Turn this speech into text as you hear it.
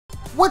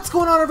What's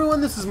going on, everyone?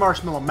 This is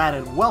Marshmallow Matt,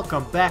 and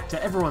welcome back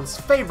to everyone's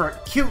favorite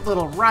cute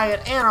little riot,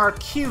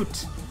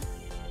 Anarcute.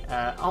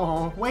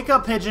 Oh, wake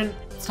up, pigeon.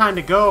 It's time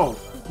to go.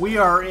 We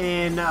are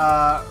in,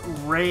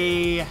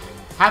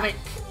 Reykjavik.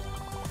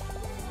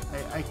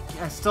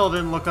 I still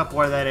didn't look up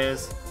where that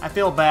is. I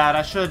feel bad.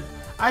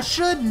 I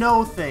should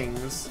know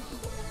things.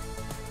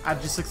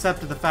 I've just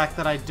accepted the fact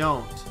that I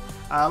don't.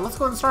 Let's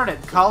go and start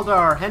it.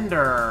 Kaldar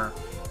Hender.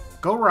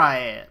 Go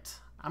riot.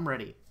 I'm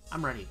ready.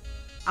 I'm ready.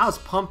 I was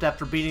pumped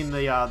after beating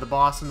the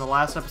boss in the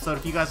last episode.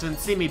 If you guys didn't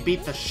see me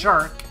beat the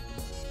shark.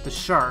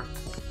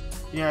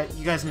 Yeah,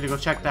 you guys need to go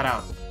check that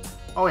out.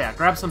 Oh yeah,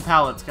 grab some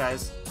pallets,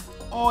 guys.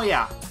 Oh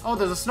yeah. Oh,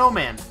 there's a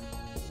snowman.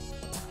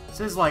 This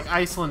is like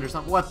Iceland or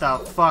something. What the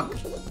fuck?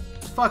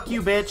 Fuck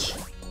you, bitch.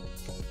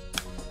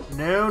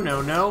 No,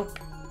 no, no.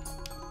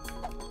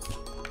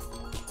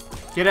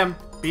 Get him.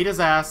 Beat his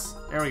ass.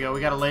 There we go.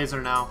 We got a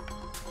laser now.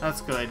 That's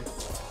good.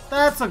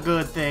 That's a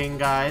good thing,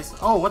 guys.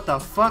 Oh, what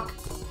the fuck?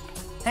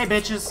 Hey,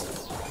 bitches.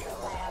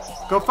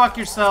 Go fuck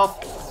yourself.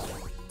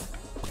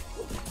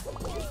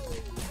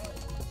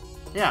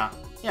 Yeah,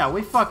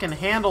 we fucking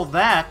handled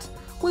that.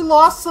 We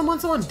lost someone?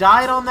 Someone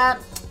died on that?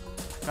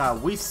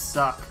 God, we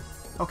suck.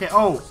 Okay,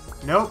 oh,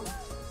 nope.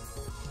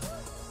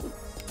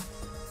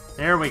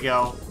 There we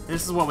go.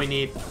 This is what we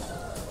need.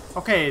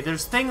 Okay,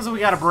 there's things that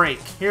we gotta break.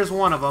 Here's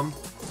one of them.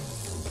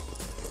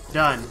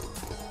 Done.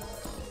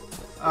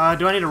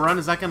 Do I need to run?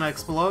 Is that gonna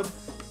explode?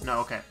 No,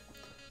 okay.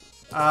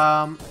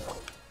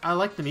 I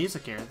like the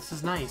music here. This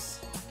is nice.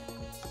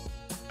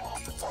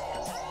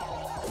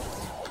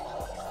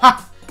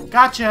 Ha!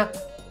 Gotcha!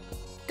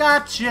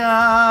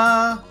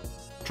 Gotcha!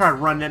 Try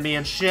running at me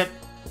and shit.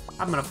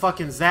 I'm gonna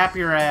fucking zap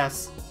your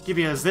ass. Give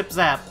you a zip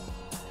zap.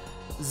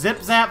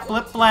 Zip zap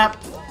flip flap.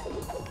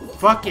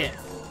 Fuck it.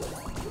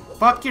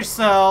 Fuck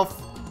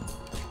yourself.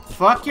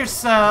 Fuck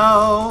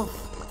yourself.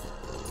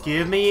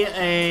 Give me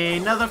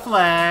another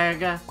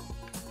flag.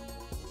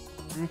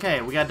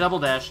 Okay, we got double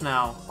dash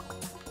now.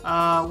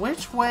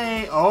 Which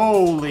way?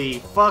 Holy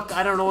fuck,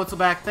 I don't know what's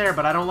back there,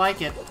 but I don't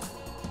like it.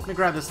 Let me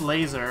grab this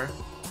laser.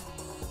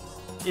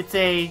 It's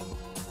a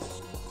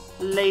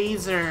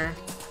laser.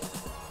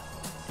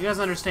 You guys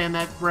understand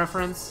that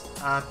reference?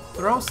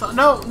 Throw some—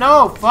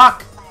 No,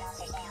 fuck!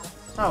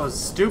 That was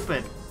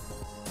stupid.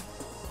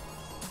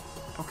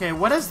 Okay,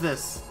 what is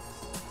this?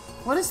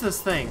 What is this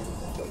thing?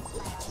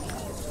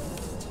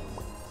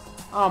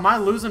 Oh, am I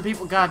losing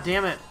people? God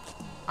damn it.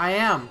 I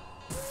am.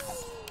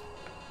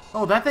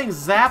 Oh, that thing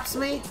zaps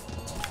me?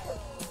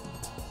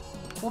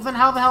 Well, then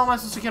how the hell am I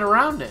supposed to get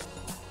around it?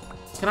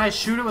 Can I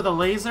shoot it with a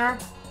laser?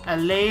 A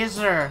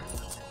laser.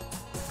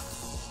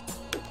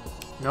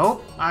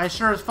 Nope, I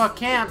sure as fuck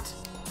can't.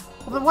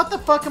 Well, then what the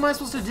fuck am I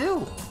supposed to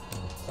do?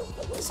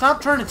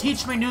 Stop trying to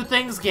teach me new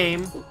things,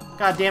 game.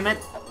 God damn it.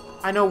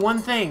 I know one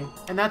thing,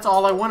 and that's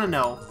all I want to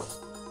know.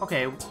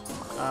 Okay,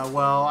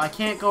 well, I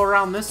can't go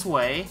around this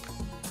way.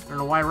 I don't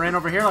know why I ran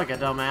over here like a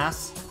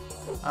dumbass.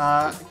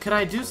 Could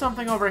I do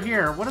something over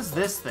here? What is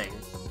this thing?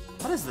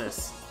 What is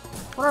this?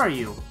 Where are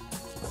you?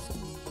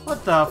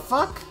 What the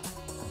fuck?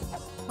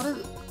 What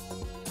is—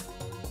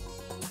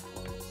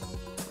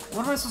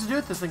 What am I supposed to do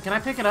with this thing? Can I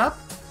pick it up?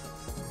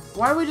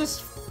 Why are we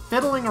just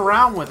fiddling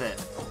around with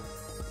it?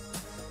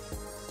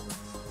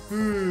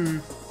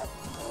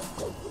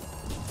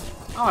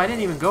 Oh, I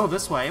didn't even go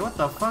this way. What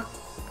the fuck?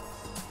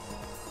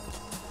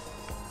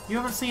 You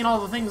haven't seen all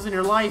the things in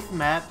your life,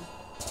 Matt.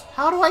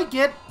 How do I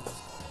get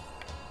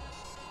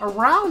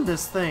around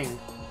this thing?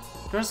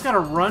 Do I just gotta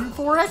run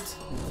for it?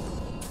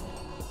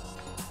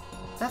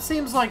 That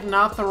seems like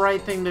not the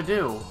right thing to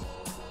do.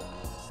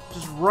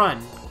 Just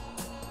run.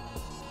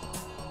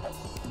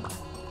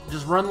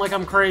 Just run like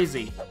I'm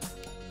crazy.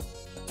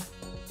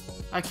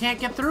 I can't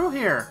get through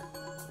here.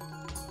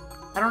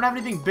 I don't have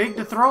anything big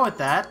to throw at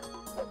that.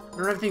 I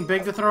don't have anything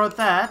big to throw at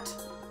that.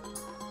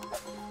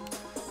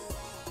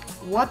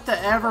 What the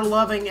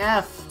ever-loving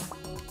F?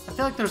 I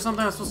feel like there's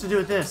something I'm supposed to do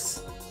with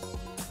this.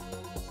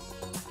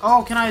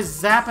 Oh, can I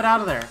zap it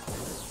out of there?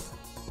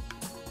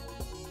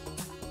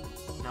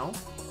 No?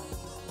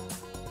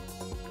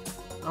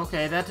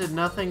 Okay, that did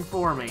nothing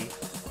for me.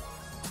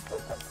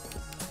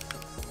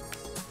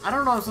 I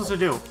don't know what I'm supposed to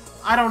do.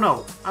 I don't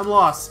know. I'm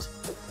lost.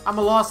 I'm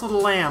a lost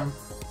little lamb.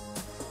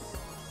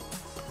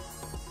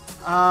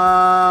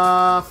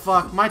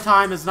 Fuck. My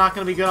time is not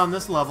gonna be good on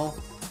this level.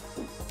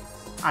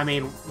 I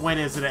mean, when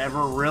is it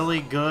ever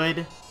really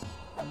good?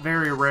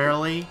 Very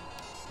rarely.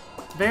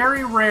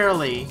 Very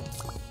rarely.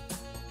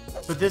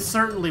 But this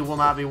certainly will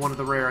not be one of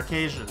the rare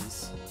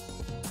occasions.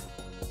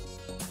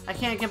 I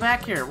can't get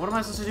back here. What am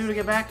I supposed to do to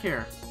get back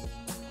here?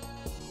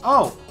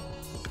 Oh!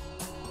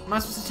 Am I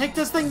supposed to take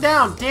this thing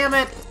down? Damn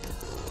it!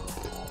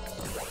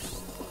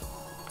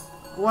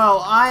 Well,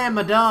 I am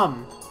a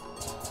dumb.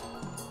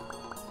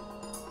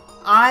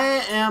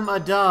 I am a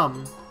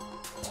dumb.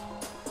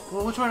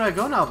 Well, which way do I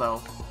go now,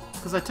 though?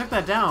 Because I took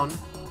that down.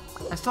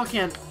 I still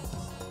can't—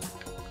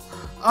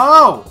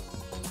 Oh!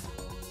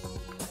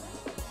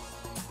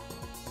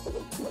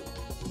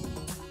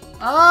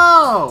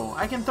 Oh!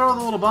 I can throw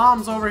the little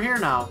bombs over here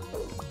now.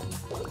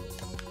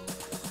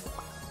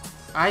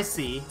 I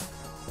see.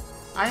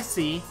 I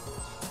see.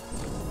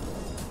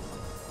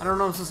 I don't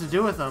know what I'm supposed to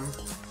do with them.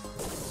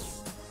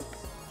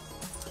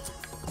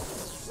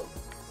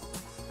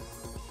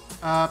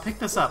 Pick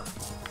this up.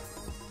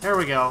 There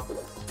we go.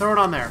 Throw it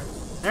on there.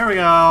 There we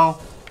go.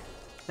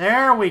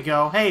 There we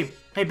go. Hey,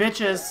 hey,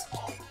 bitches.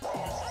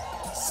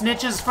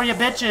 Snitches for your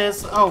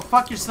bitches. Oh,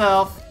 fuck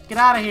yourself. Get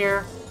out of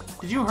here.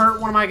 Did you hurt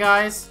one of my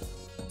guys?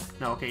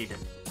 No, okay, you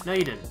didn't. No,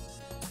 you didn't.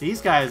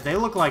 These guys, they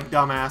look like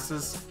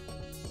dumbasses.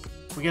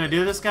 We gonna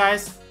do this,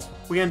 guys?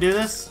 We gonna do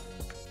this?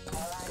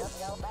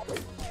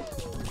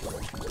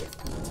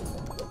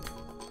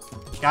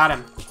 Got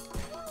him.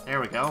 There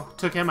we go.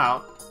 Took him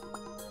out.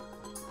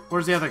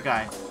 Where's the other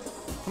guy?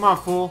 Come on,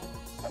 fool.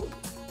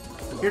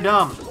 You're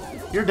dumb.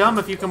 You're dumb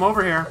if you come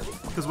over here,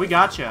 because we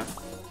got you.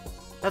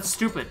 That's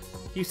stupid.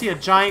 You see a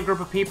giant group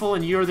of people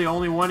and you're the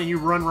only one and you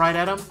run right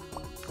at them?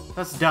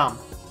 That's dumb.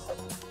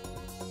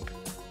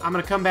 I'm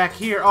gonna come back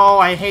here. Oh,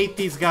 I hate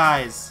these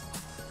guys.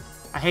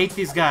 I hate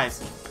these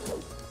guys.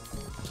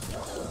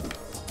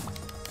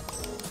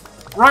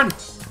 Run!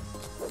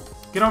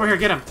 Get over here,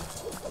 get him.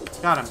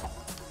 Got him.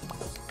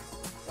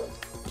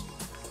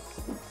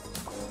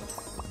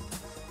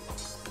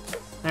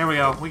 There we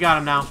go. We got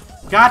him now.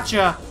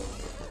 Gotcha!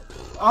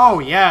 Oh,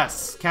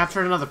 yes.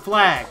 Captured another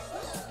flag.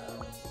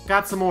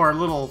 Got some more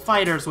little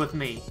fighters with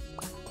me.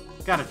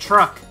 Got a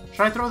truck.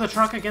 Should I throw the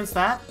truck against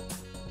that?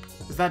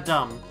 Is that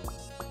dumb?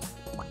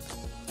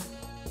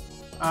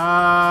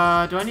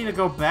 Do I need to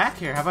go back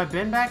here? Have I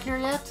been back here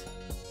yet?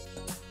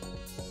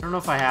 I don't know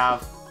if I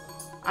have.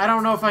 I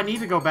don't know if I need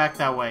to go back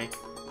that way.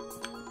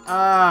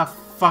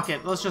 Fuck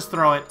it. Let's just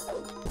throw it.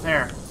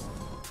 There.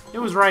 It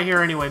was right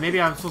here anyway. Maybe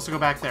I'm supposed to go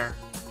back there.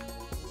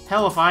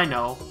 Hell if I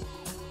know.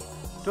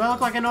 Do I look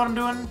like I know what I'm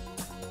doing?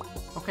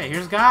 Okay,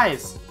 here's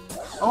guys.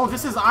 Oh,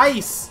 this is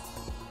ice.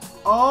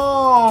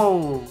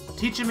 Oh,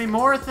 teaching me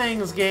more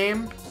things,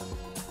 game.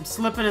 I'm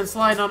slipping and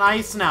sliding on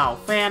ice now.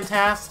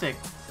 Fantastic.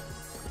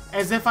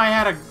 As if I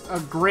had a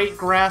great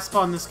grasp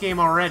on this game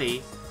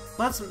already.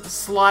 Let's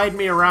slide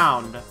me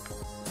around.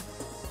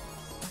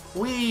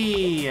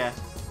 Whee!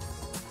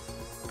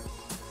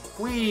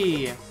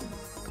 Whee!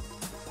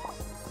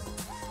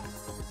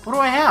 What do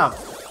I have?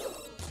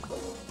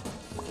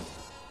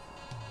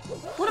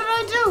 What did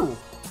I do?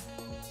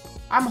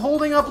 I'm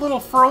holding up little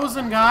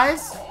frozen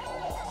guys?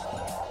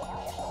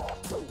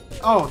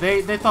 Oh,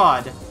 they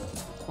thawed.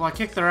 Well, I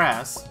kicked their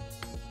ass.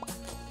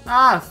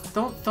 Ah,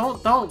 don't.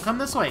 Come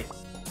this way.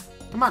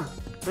 Come on.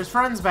 There's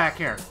friends back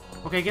here.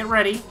 Okay, get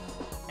ready.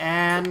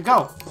 And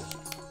go.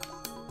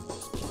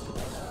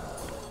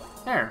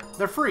 There.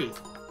 They're free.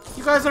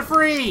 You guys are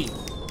free!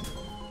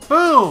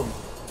 Boom!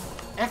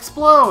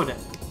 Explode!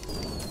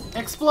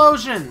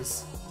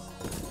 Explosions!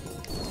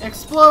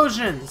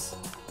 Explosions!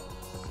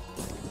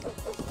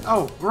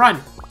 Oh,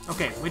 run!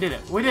 Okay, we did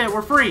it. We did it.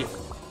 We're free!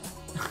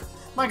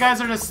 My guys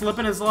are just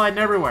slipping and sliding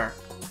everywhere.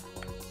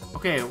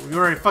 Okay, we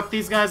already fucked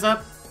these guys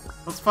up?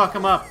 Let's fuck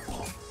them up.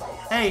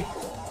 Hey!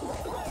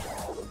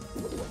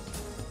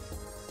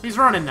 He's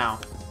running now.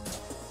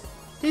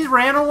 He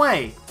ran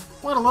away.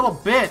 What a little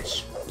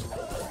bitch.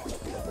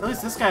 At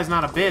least this guy's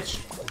not a bitch.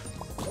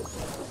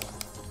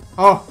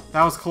 Oh,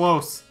 that was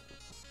close.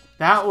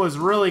 That was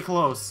really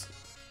close.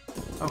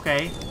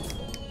 Okay.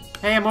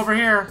 Hey, I'm over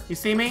here. You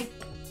see me?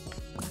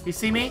 You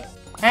see me?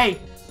 Hey!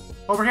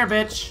 Over here,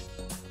 bitch.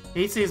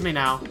 He sees me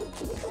now.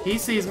 He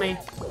sees me.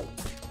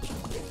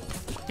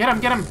 Get him,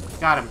 get him.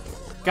 Got him.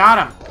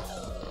 Got him.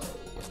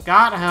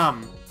 Got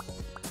him.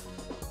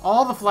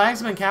 All the flags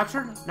have been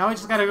captured? Now we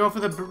just gotta go for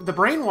the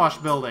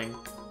brainwash building.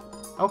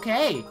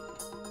 Okay.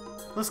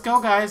 Let's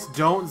go, guys.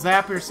 Don't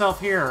zap yourself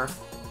here.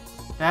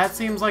 That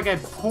seems like a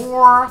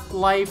poor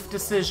life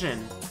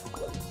decision.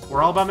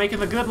 We're all about making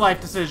the good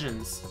life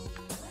decisions.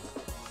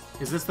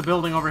 Is this the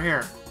building over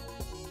here?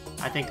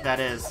 I think that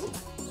is.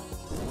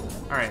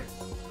 Alright.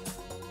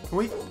 Can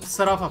we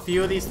set off a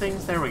few of these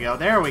things? There we go.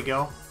 There we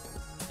go.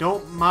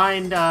 Don't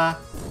mind, that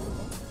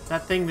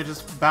thing that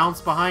just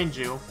bounced behind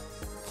you.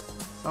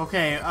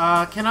 Okay,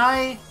 can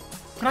I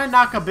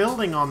knock a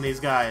building on these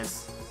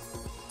guys?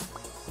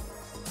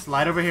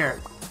 Slide over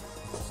here.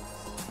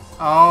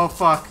 Oh,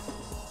 fuck.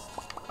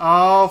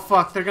 Oh,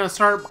 fuck. They're gonna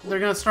start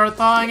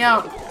thawing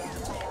out.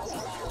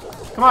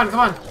 Come on, come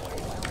on.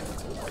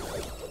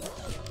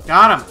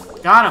 Got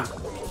him. Got him.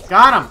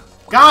 Got him.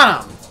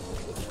 Got him.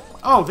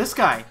 Oh, this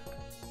guy.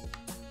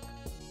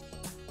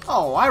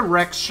 Oh, I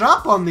wrecked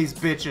shop on these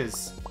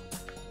bitches.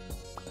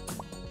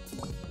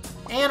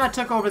 And I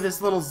took over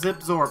this little zip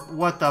zorp.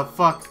 What the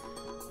fuck?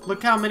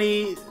 Look how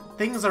many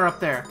things are up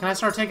there. Can I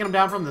start taking them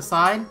down from the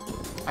side?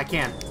 I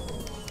can.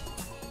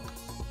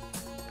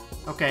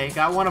 Okay,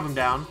 got one of them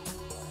down.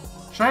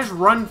 Should I just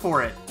run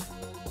for it?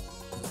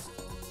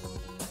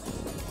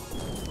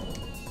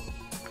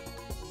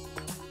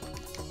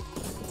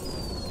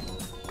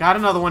 Got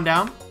another one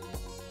down.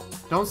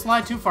 Don't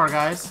slide too far,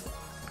 guys.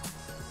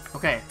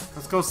 Okay,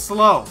 let's go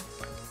slow.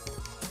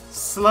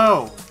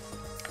 Slow.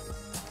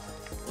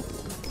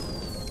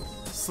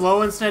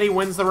 Slow and steady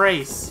wins the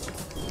race.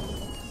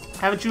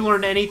 Haven't you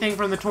learned anything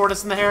from the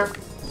tortoise and the hare?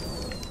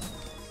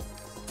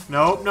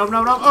 Nope, nope,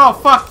 nope, nope. Oh,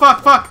 fuck,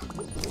 fuck, fuck!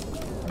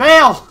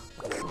 Bail!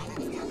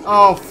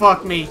 Oh,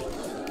 fuck me.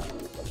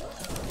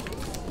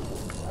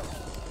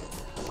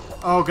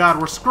 Oh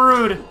god, we're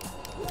screwed.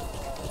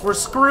 We're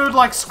screwed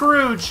like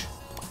Scrooge.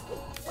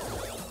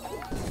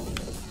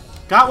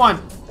 Got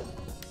one.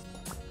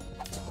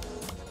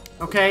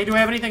 Okay, do we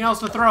have anything else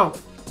to throw?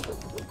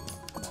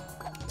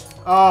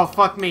 Oh,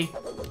 fuck me.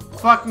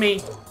 Fuck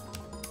me.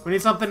 We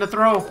need something to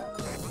throw.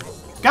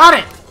 Got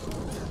it!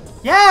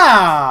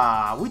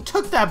 Yeah! We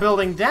took that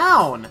building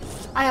down.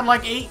 I had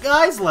like 8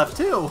 guys left,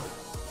 too.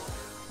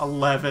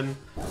 11.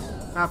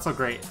 Not so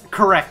great.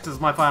 Correct is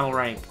my final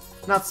rank.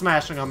 Not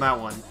smashing on that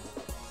one.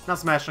 Not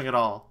smashing at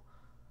all.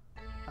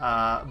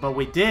 But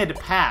we did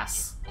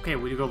pass. Okay,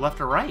 we go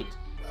left or right?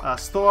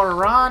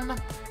 Storan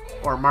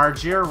or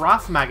Margir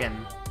Rafmagan?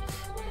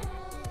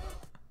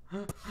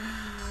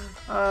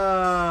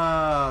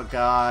 Oh,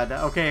 God.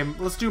 Okay,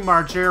 let's do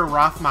Margir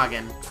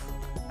Rafmagan.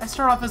 I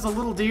start off as a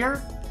little deer?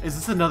 Is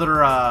this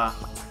another,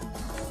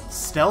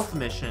 stealth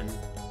mission?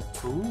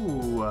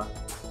 Ooh.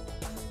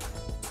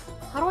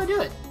 How do I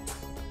do it?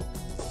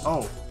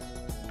 Oh.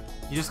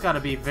 You just gotta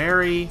be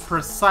very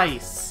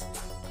precise.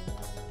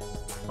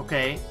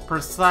 Okay,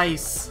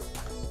 precise.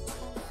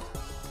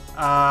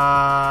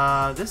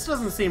 This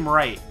doesn't seem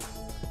right.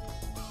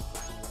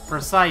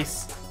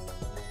 Precise.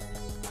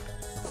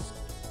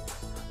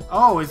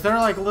 Oh, is there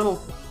like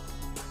little,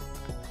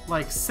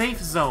 like, safe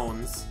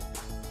zones?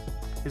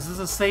 Is this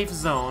a safe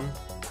zone?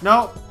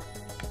 No.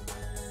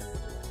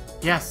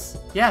 Yes,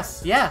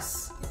 yes,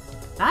 yes.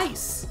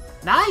 Nice,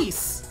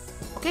 nice.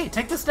 Okay,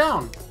 take this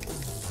down.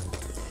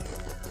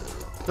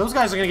 Those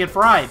guys are gonna get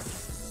fried.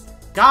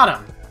 Got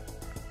him.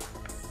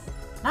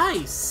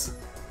 Nice.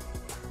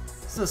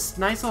 This is a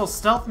nice little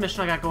stealth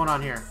mission I got going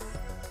on here.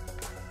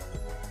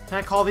 Can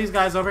I call these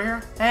guys over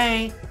here?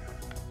 Hey.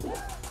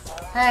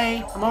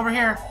 Hey, I'm over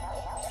here.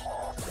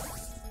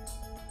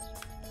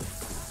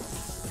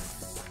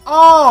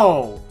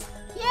 Oh!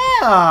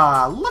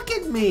 Yeah! Look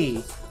at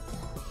me!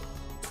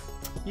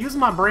 Use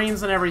my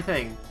brains and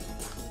everything.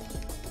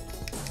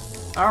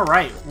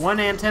 Alright, 1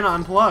 antenna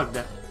unplugged.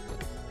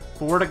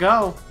 4 to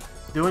go.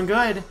 Doing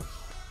good.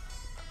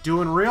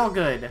 Doing real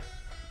good.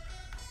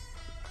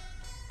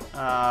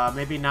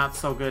 Maybe not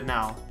so good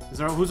now.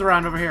 Who's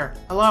around over here?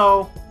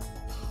 Hello?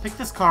 Pick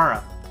this car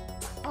up.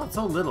 Oh, it's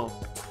so little.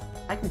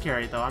 I can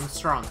carry it though, I'm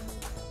strong.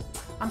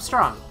 I'm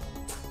strong.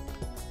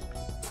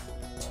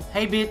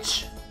 Hey,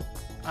 bitch.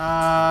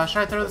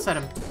 Should I throw this at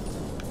him?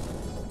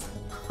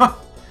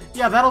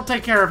 Yeah, that'll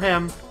take care of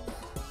him.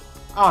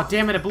 Oh,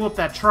 damn it, it blew up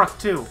that truck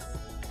too.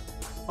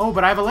 Oh,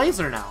 but I have a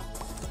laser now.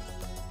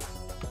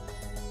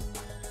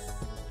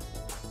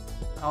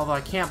 Although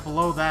I can't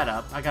blow that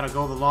up. I gotta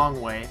go the long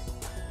way.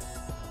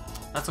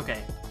 That's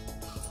okay.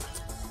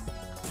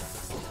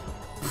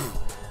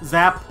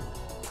 Zap.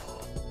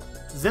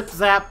 Zip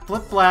zap,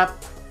 flip flap.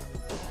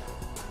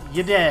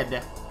 You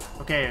dead.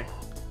 Okay.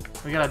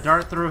 We gotta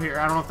dart through here.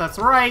 I don't know if that's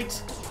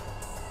right.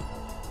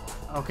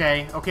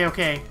 Okay, okay,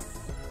 okay.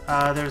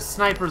 There's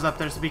snipers up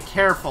there, so be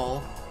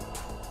careful.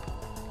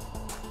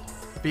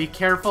 Be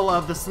careful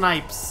of the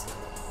snipes.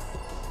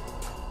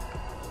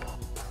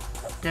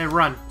 Okay,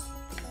 run.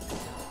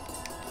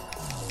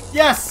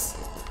 Yes!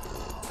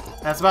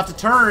 That's about to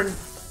turn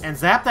and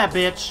zap that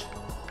bitch.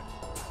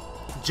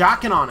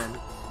 Jocking on him.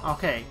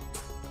 Okay.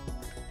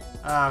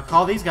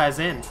 Call these guys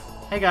in.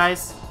 Hey,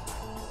 guys.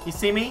 You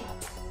see me?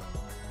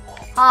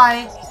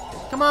 Hi.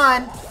 Come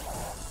on.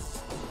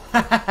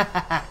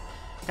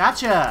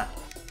 Gotcha.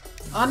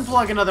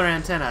 Unplug another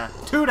antenna.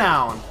 2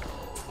 down.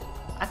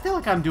 I feel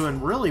like I'm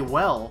doing really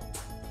well.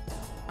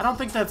 I don't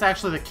think that's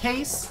actually the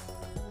case,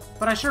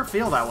 but I sure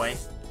feel that way.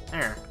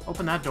 There.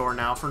 Open that door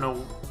now for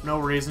no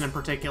reason in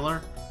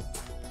particular.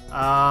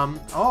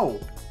 Oh.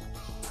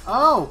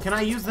 Oh, can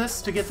I use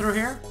this to get through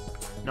here?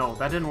 No,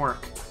 that didn't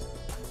work.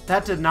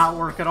 That did not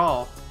work at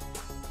all.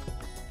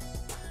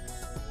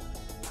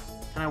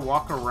 Can I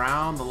walk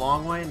around the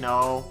long way?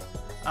 No.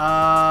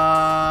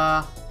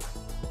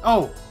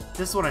 Oh,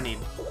 this is what I need.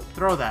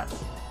 Throw that.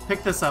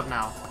 Pick this up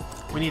now.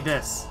 We need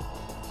this.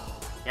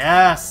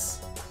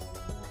 Yes!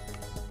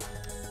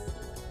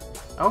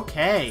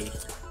 Okay.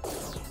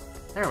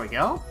 There we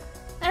go.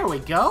 There we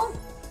go.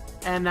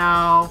 And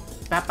now,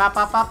 bap, bap,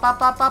 bap, bap, bap,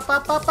 bap, bap,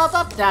 bap, bap, bap,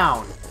 bap,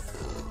 down.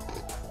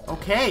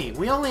 Okay,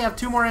 we only have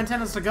 2 more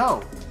antennas to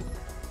go.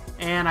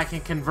 And I can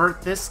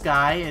convert this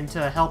guy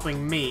into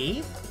helping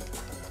me.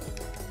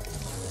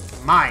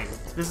 Mine.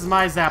 This is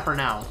my zapper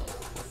now.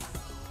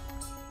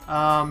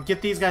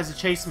 Get these guys to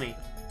chase me.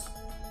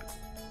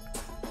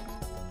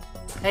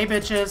 Hey,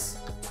 bitches.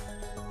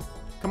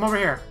 Come over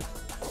here.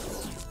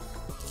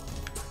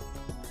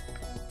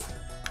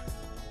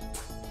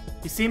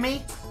 You see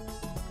me?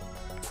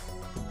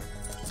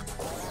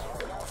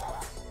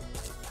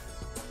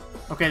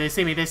 Okay, they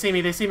see me, they see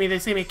me, they see me, they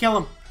see me. Kill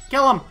him!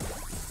 Kill him!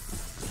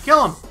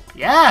 Kill him!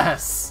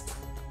 Yes!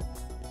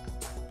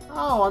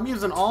 Oh, I'm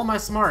using all my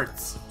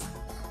smarts.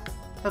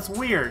 That's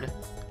weird.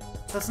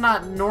 That's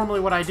not normally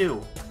what I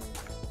do.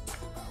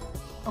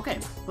 Okay,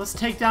 let's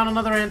take down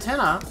another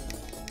antenna.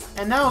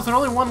 And now, is there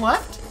only one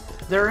left?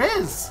 There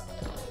is!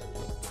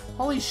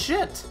 Holy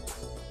shit.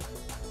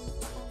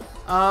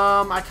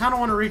 I kind of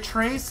want to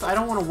retrace. I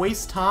don't want to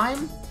waste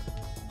time.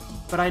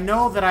 But I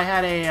know that I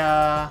had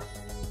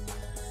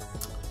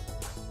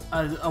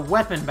a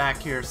weapon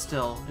back here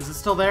still. Is it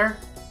still there?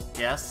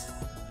 Yes.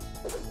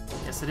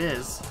 Yes, it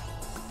is.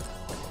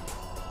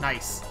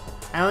 Nice.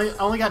 I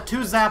only got 2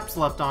 zaps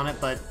left on it,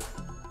 but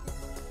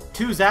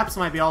 2 zaps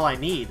might be all I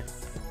need.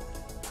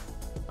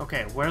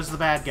 Okay, where's the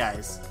bad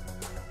guys?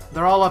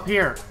 They're all up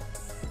here.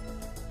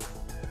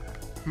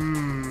 How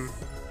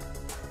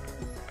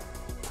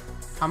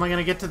am I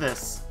gonna get to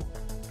this?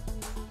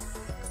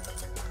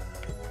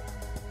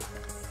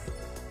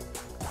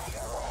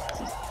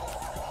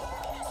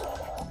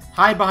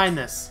 Hide behind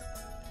this.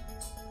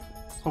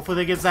 Hopefully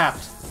they get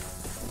zapped.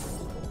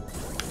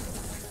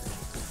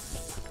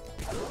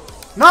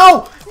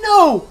 No!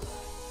 No!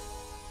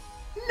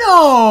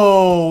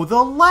 No!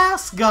 The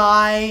last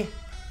guy.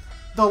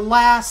 The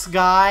last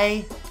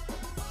guy.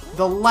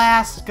 The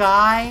last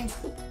guy.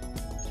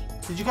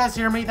 Did you guys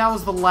hear me? That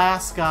was the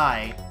last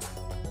guy.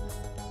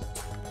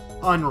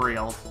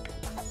 Unreal.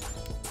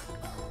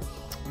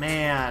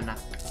 Man.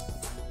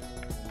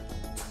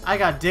 I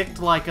got dicked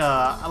like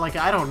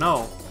I don't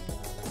know.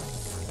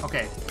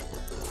 Okay.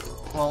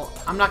 Well,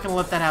 I'm not gonna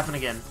let that happen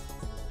again.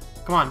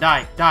 Come on,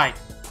 die, die.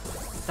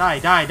 Die,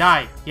 die,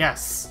 die.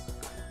 Yes.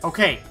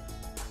 Okay.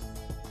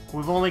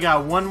 We've only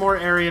got one more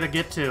area to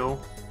get to.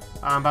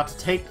 I'm about to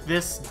take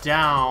this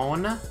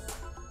down.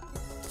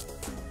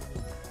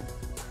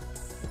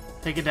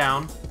 Take it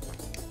down.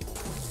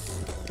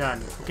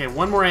 Done. Okay,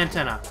 one more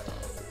antenna.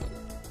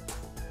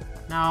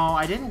 Now,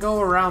 I didn't go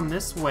around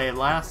this way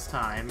last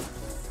time.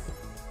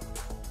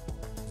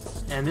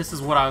 And this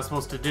is what I was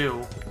supposed to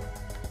do.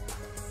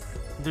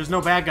 There's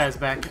no bad guys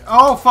back.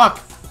 Oh,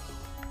 fuck!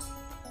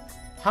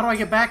 How do I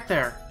get back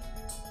there?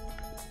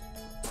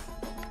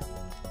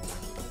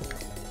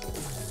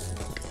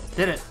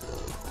 Did it.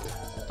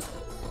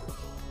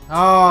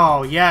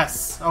 Oh,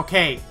 yes.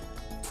 Okay.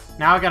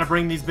 Now I gotta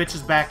bring these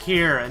bitches back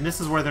here, and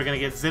this is where they're gonna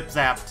get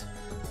zip-zapped.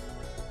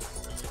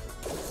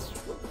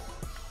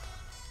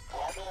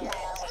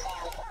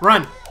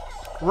 Run!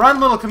 Run,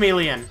 little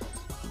chameleon!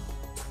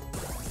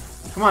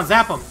 Come on,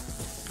 zap him!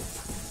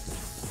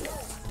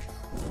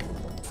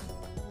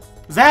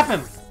 Zap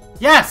him!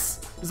 Yes!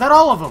 Is that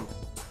all of them?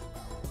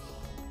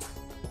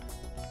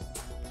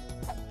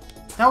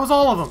 That was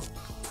all of them!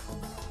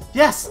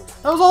 Yes!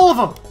 That was all of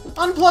them!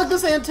 Unplug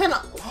this antenna!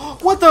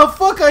 What the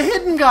fuck? A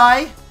hidden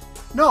guy?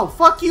 No,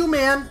 fuck you,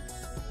 man!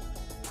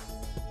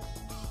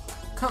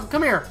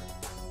 Come here!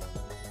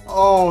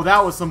 Oh,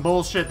 that was some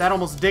bullshit. That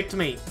almost dicked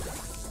me.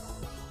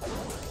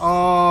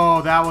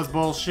 Oh, that was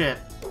bullshit.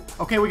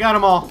 Okay, we got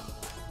them all.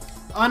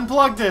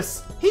 Unplug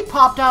this. He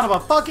popped out of a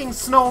fucking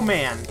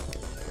snowman.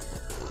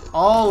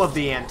 All of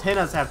the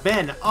antennas have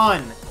been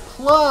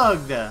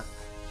unplugged.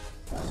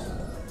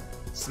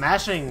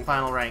 Smashing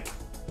final rank.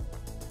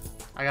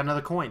 I got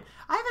another coin.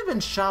 I haven't been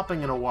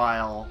shopping in a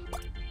while.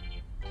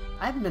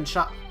 I haven't been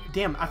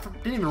Damn, I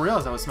didn't even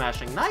realize I was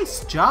smashing.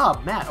 Nice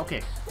job, Matt.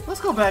 Okay,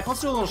 let's go back. Let's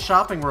do a little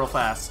shopping real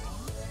fast.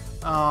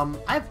 I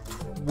have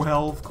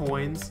 12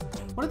 coins.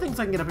 What are things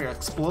I can get up here?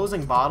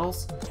 Exploding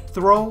bottles?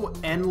 Throw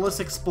endless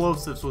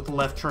explosives with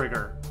left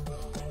trigger.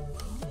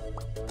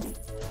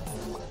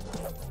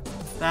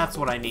 That's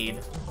what I need.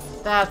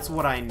 That's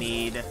what I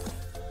need.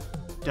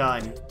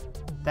 Done.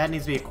 That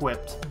needs to be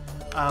equipped.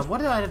 What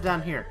did I have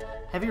down here?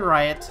 Heavy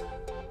Riot.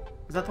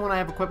 Is that the one I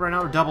have equipped right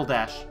now? Or Double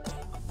Dash?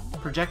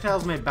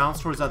 Projectiles may bounce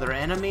towards other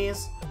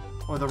enemies.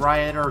 Or the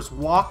rioters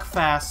walk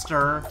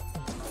faster.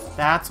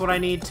 That's what I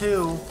need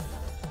too.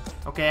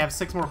 Okay, I have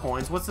 6 more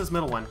coins. What's this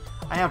middle one?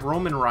 I have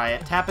Roman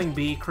Riot. Tapping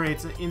B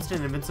creates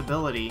instant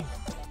invincibility.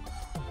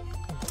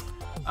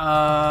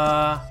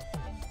 The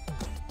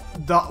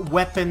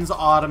weapons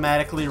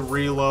automatically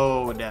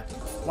reload.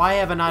 Why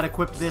have I not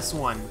equipped this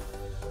one?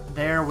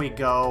 There we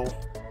go.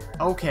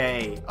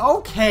 Okay.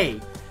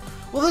 Okay.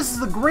 Well, this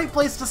is a great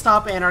place to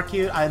stop,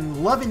 Anarcute.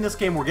 I'm loving this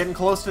game. We're getting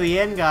close to the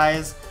end,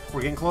 guys.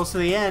 We're getting close to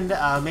the end.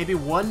 Maybe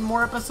 1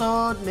 more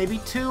episode, maybe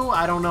 2.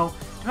 I don't know.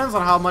 Depends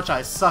on how much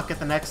I suck at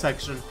the next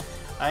section.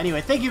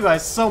 Anyway, thank you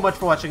guys so much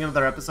for watching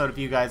another episode. If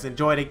you guys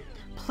enjoyed it,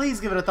 please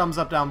give it a thumbs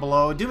up down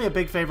below. Do me a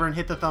big favor and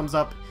hit the thumbs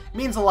up. It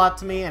means a lot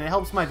to me, and it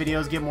helps my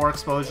videos get more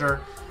exposure.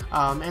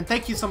 And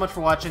thank you so much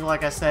for watching,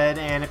 like I said.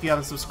 And if you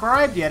haven't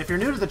subscribed yet, if you're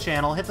new to the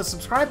channel, hit the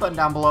subscribe button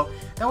down below.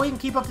 That way you can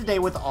keep up to date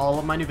with all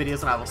of my new videos,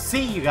 and I will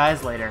see you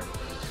guys later.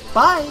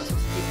 Bye!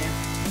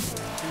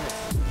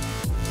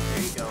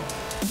 There you go.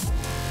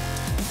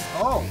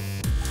 Oh,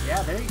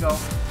 yeah, there you go.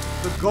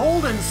 The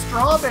golden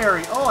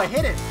strawberry. Oh, I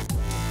hit it.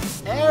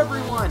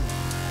 Everyone.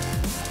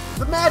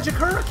 The magic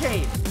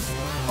hurricane.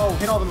 Oh,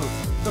 hit all the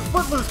moves. The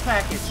footloose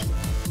package.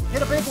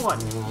 Hit a big one.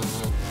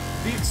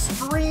 The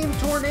extreme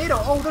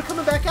tornado. Oh, they're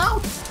coming back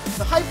out.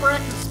 The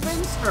hyperactive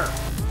spinster.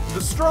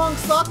 The strong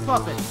sock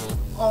puppet.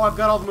 Oh, I've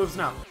got all the moves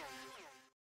now.